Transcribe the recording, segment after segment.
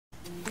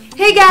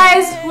Hey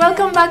guys,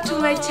 welcome back to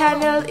my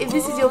channel. If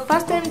this is your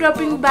first time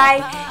dropping by,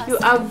 you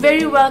are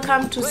very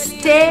welcome to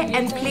stay,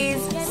 and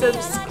please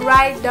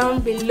subscribe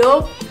down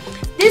below.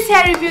 This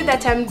hair review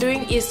that I'm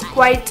doing is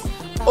quite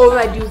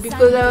overdue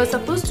because I was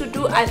supposed to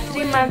do a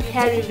 3-month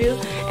hair review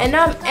and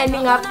now I'm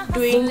ending up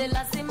doing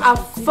a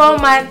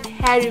 4-month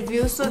hair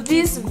review. So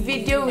this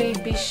video will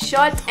be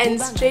short and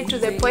straight to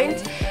the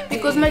point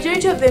because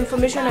majority of the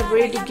information I've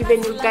already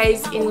given you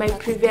guys in my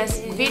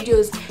previous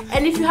videos,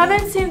 and if you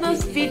haven't seen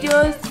those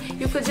videos,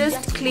 you could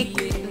just click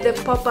the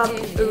pop-up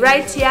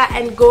right here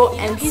and go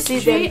and see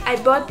them. I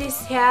bought this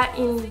hair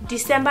in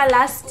December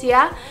last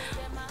year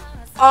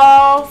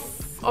of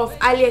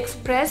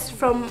Aliexpress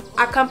from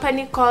a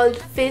company called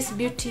Face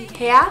Beauty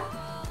Hair,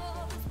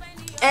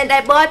 and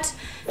I bought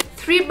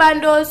 3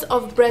 bundles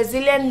of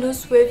Brazilian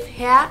loose wave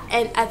hair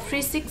and a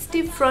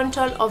 360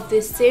 frontal of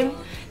the same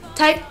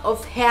type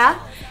of hair,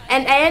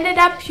 and I ended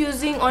up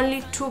using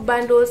only 2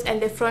 bundles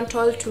and the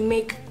frontal to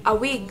make a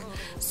wig.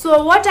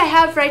 So what I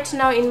have right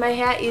now in my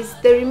hair is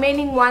the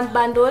remaining 1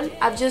 bundle.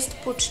 I've just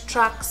put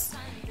tracks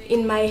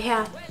in my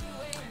hair.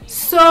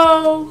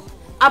 So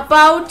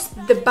about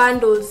the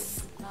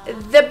bundles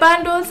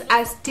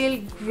are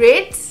still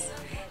great.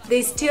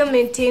 They still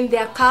maintain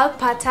their curl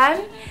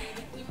pattern.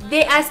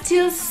 They are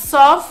still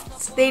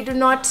soft. They do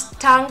not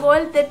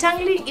tangle. The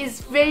tangling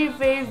is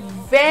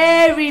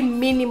very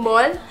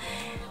minimal.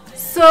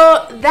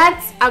 So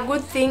that's a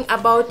good thing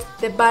about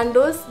the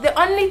bundles. The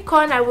only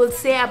con I will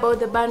say about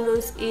the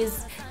bundles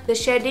is the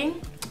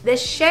shedding. The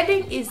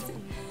shedding is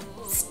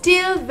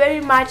still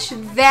very much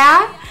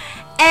there,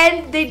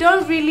 and they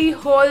don't really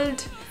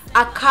hold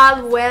a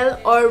curl well,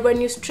 or when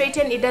you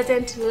straighten it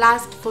doesn't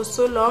last for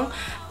so long.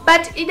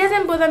 But it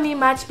doesn't bother me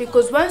much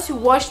because once you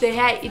wash the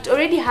hair, it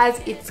already has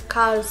its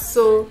curls,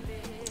 so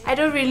I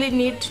don't really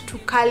need to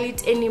curl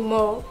it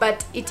anymore.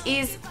 But it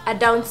is a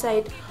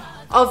downside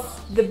of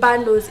the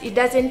bundles. It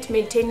doesn't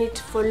maintain it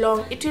for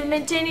long. It will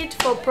maintain it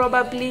for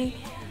probably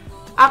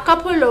a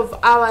couple of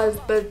hours,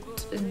 but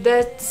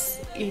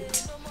that's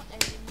it.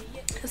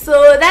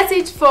 So that's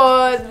it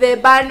for the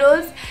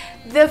bundles.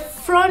 The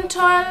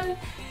frontal,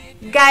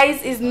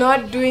 guys, is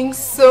not doing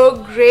so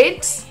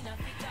great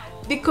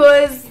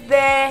because the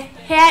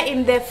hair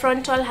in the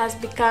frontal has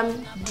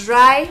become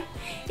dry.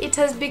 It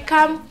has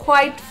become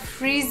quite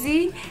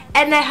frizzy,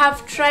 and I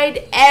have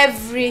tried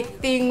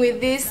everything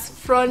with this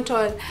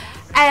frontal.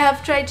 I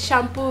have tried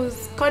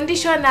shampoos,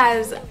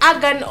 conditioners,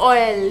 argan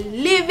oil,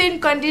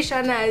 leave-in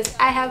conditioners.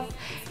 I have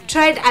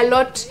tried a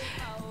lot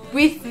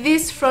with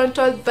this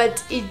frontal,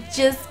 but it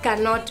just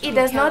cannot. It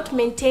does not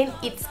maintain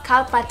its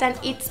curl pattern,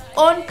 its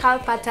own curl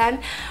pattern.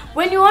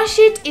 When you wash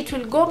it, it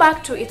will go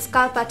back to its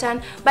curl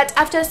pattern, but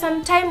after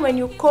some time when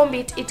you comb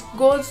it, it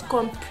goes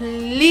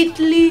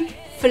completely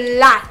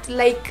flat.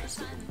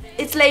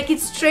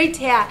 It's straight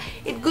hair.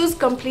 It goes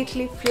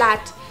completely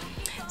flat.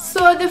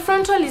 So the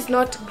frontal is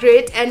not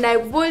great, and I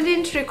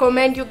wouldn't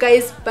recommend you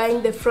guys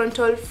buying the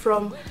frontal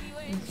from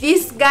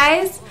these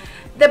guys.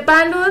 The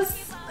bundles,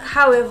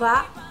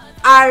 however,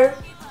 are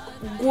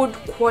good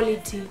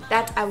quality.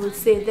 That I will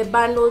say, the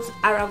bundles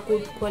are a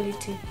good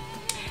quality.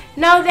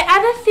 Now the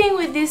other thing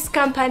with this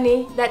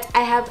company that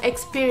I have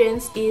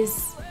experienced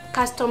is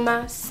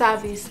customer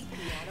service.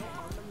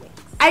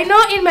 I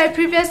know in my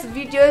previous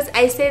videos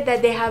I said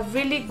that they have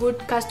really good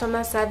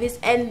customer service,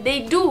 and they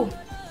do,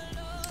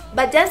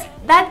 but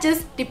that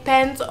just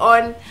depends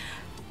on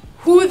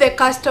who the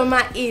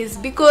customer is,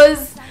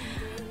 because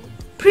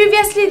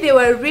previously they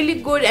were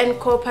really good and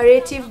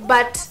cooperative,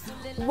 but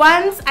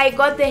once I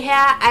got the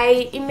hair,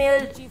 I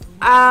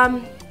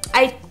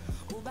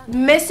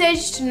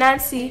messaged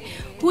Nancy,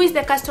 who is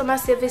the customer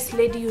service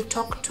lady you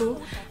talk to.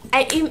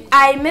 I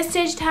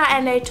messaged her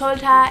and I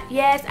told her,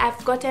 yes,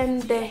 I've gotten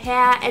the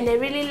hair and I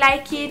really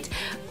like it,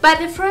 but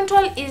the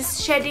frontal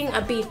is shedding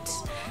a bit.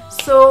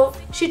 So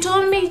she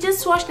told me,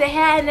 just wash the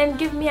hair and then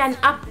give me an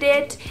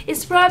update.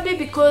 It's probably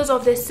because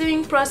of the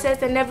sewing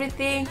process and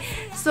everything,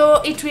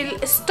 so it will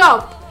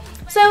stop.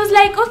 So I was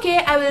like, okay,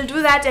 I will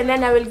do that and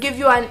then I will give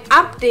you an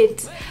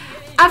update.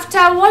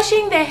 After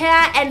washing the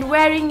hair and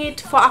wearing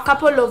it for a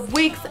couple of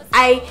weeks,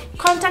 I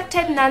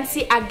contacted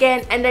Nancy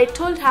again and I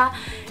told her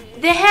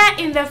the hair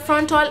in the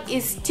frontal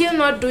is still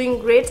not doing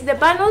great. The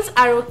bundles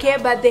are okay,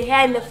 but the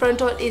hair in the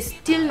frontal is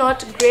still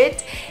not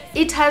great.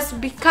 It has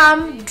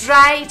become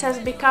dry, it has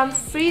become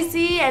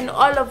frizzy and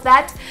all of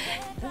that.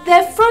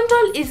 The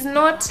frontal is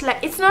not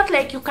like, it's not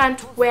like you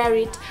can't wear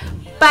it,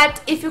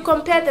 but if you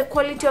compare the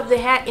quality of the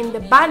hair in the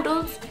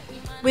bundles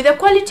with the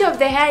quality of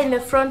the hair in the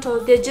frontal,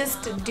 they're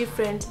just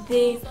different.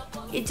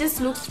 It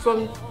just looks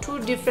from 2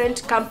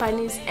 different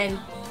companies and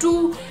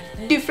 2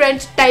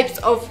 different types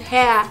of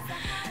hair.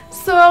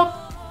 So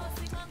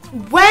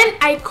when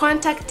I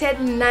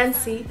contacted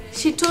Nancy,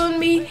 she told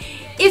me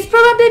it's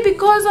probably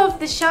because of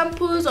the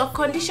shampoos or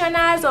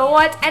conditioners or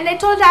what, and I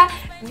told her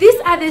these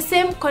are the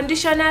same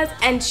conditioners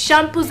and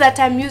shampoos that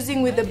I'm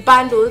using with the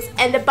bundles,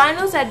 and the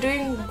bundles are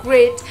doing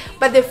great,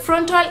 but the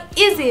frontal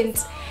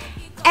isn't.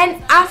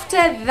 And after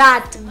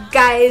that,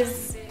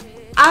 guys,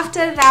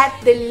 after that,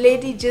 the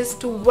lady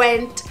just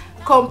went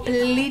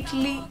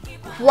completely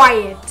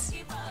quiet.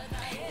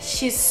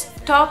 She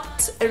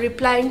stopped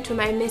replying to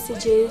my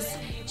messages.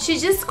 She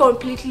just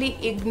completely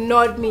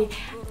ignored me,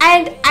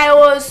 and I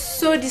was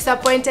so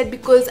disappointed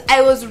because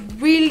I was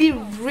really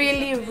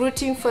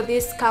rooting for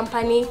this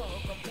company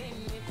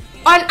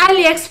on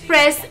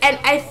Aliexpress, and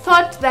I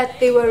thought that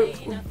they were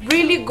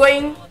really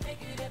going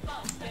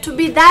to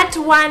be that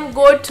one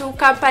go-to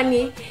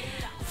company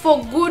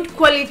for good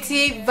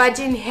quality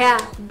virgin hair,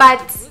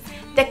 but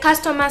the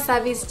customer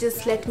service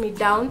just let me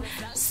down.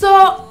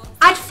 So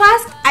at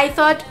first I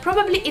thought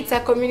probably it's a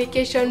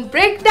communication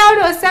breakdown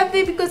or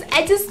something, because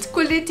I just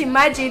couldn't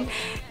imagine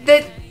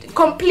the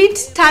complete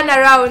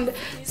turnaround.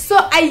 So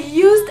I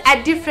used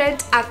a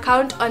different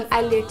account on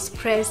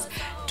Aliexpress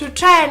to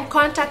try and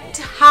contact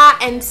her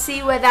and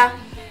see whether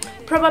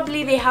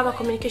probably they have a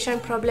communication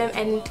problem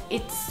and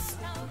it's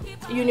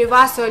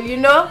universal, you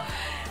know.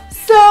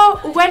 So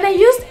when I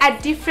used a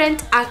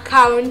different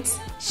account,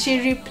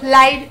 she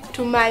replied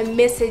to my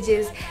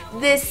messages.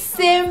 The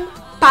same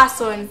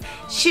person,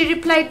 she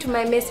replied to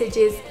my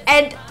messages,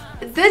 and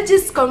that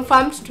just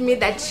confirmed to me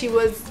that she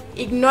was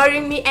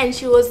ignoring me and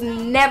she was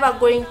never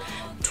going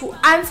to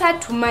answer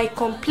to my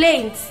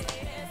complaints.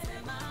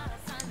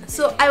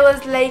 So I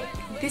was like,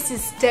 this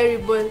is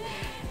terrible,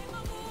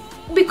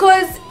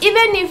 because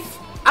even if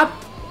a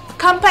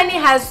company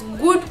has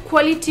good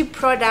quality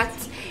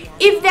products,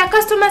 if their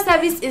customer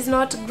service is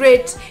not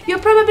great, you're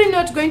probably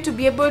not going to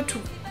be able to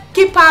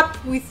keep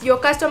up with your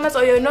customers,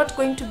 or you're not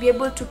going to be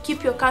able to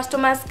keep your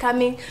customers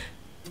coming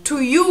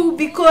to you,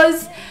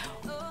 because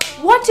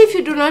what if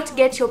you do not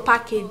get your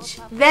package?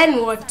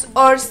 Then what?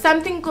 Or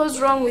something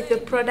goes wrong with the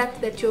product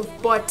that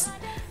you've bought.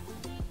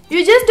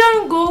 You just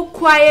don't go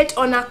quiet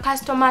on a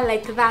customer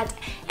like that.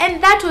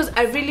 And that was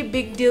a really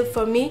big deal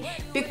for me,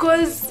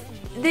 because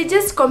they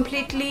just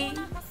completely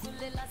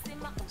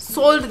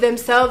sold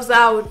themselves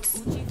out,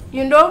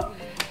 you know.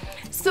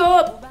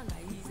 So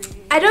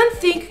I don't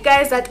think,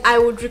 guys, that I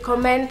would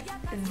recommend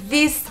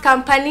this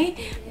company,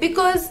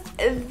 because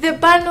the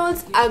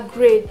bundles are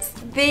great,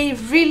 they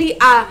really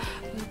are,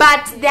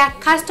 but their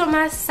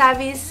customer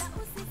service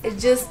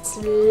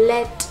just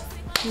let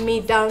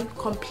me down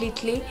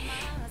completely.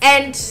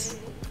 And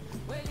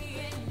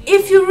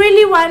if you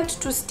really want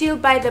to still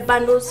buy the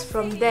bundles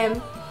from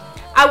them,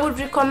 I would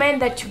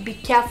recommend that you be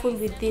careful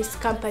with this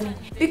company,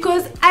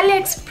 because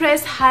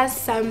Aliexpress has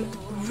some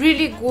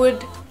really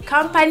good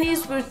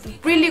companies with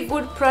really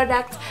good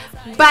products,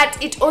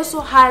 but it also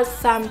has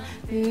some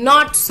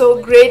not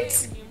so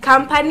great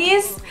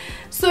companies.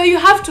 So you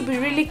have to be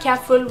really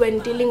careful when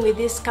dealing with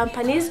these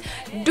companies.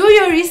 Do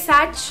your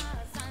research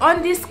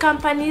on these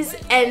companies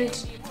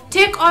and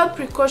take all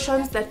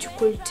precautions that you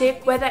could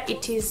take, whether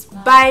it is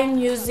buying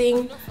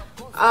using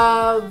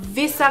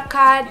Visa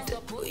card.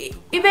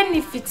 Even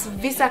if it's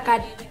Visa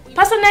card,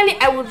 personally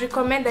I would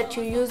recommend that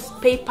you use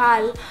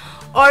PayPal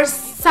or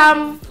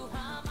some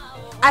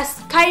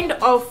as kind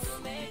of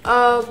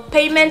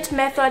payment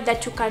method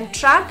that you can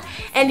track,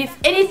 and if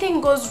anything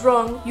goes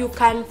wrong you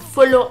can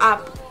follow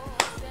up.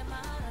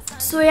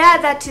 So yeah,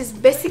 that is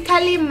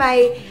basically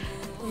my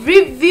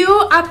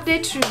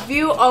update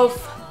review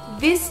of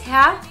this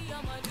hair.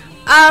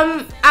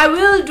 I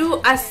will do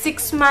a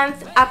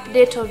 6-month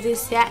update of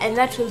this hair, and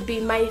that will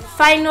be my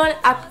final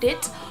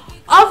update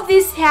of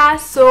this hair,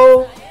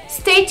 so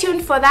stay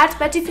tuned for that.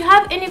 But if you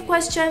have any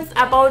questions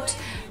about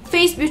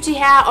face beauty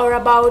hair or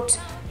about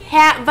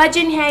hair,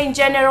 virgin hair in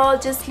general,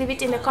 just leave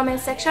it in the comment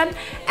section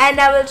and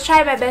I will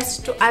try my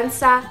best to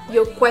answer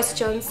your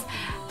questions.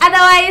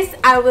 Otherwise,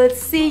 I will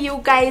see you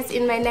guys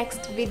in my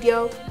next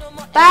video.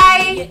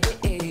 Bye.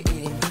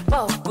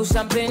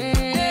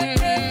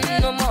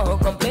 No more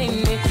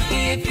complaining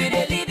if you